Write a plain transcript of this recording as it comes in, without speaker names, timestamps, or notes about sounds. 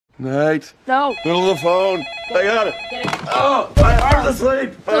Nate. No. Middle of the phone. I got it. Get it. Oh, my arm's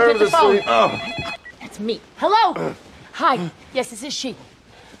asleep. My Look, arm's get the phone. asleep. Oh. It's me. Hello. Hi. Yes, this is she.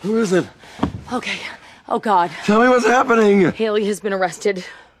 Who is it? Okay. Oh, God. Tell me what's happening. Hailey has been arrested.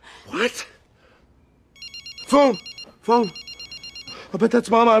 What? Phone. I bet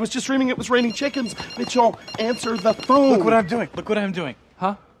that's Mama. I was just dreaming it was raining chickens. Mitchell, answer the phone. Look what I'm doing. Look what I'm doing.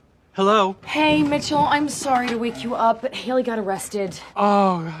 Huh? Hello? Hey, Mitchell, I'm sorry to wake you up, but Hailey got arrested.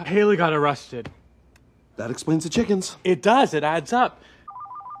 Oh, Hailey got arrested. That explains the chickens. It does. It adds up.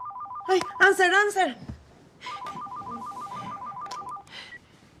 Hey, answer.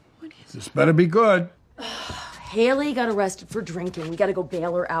 This better be good. Hailey got arrested for drinking. We gotta go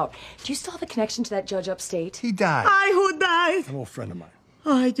bail her out. Do you still have a connection to that judge upstate? He died. Ay, who died? An old friend of mine.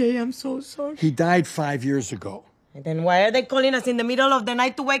 Ay, Jay, I'm so sorry. He died 5 years ago. And then why are they calling us in the middle of the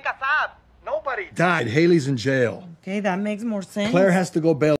night to wake us up? Died. Haley's in jail. Okay, that makes more sense. Claire has to go bail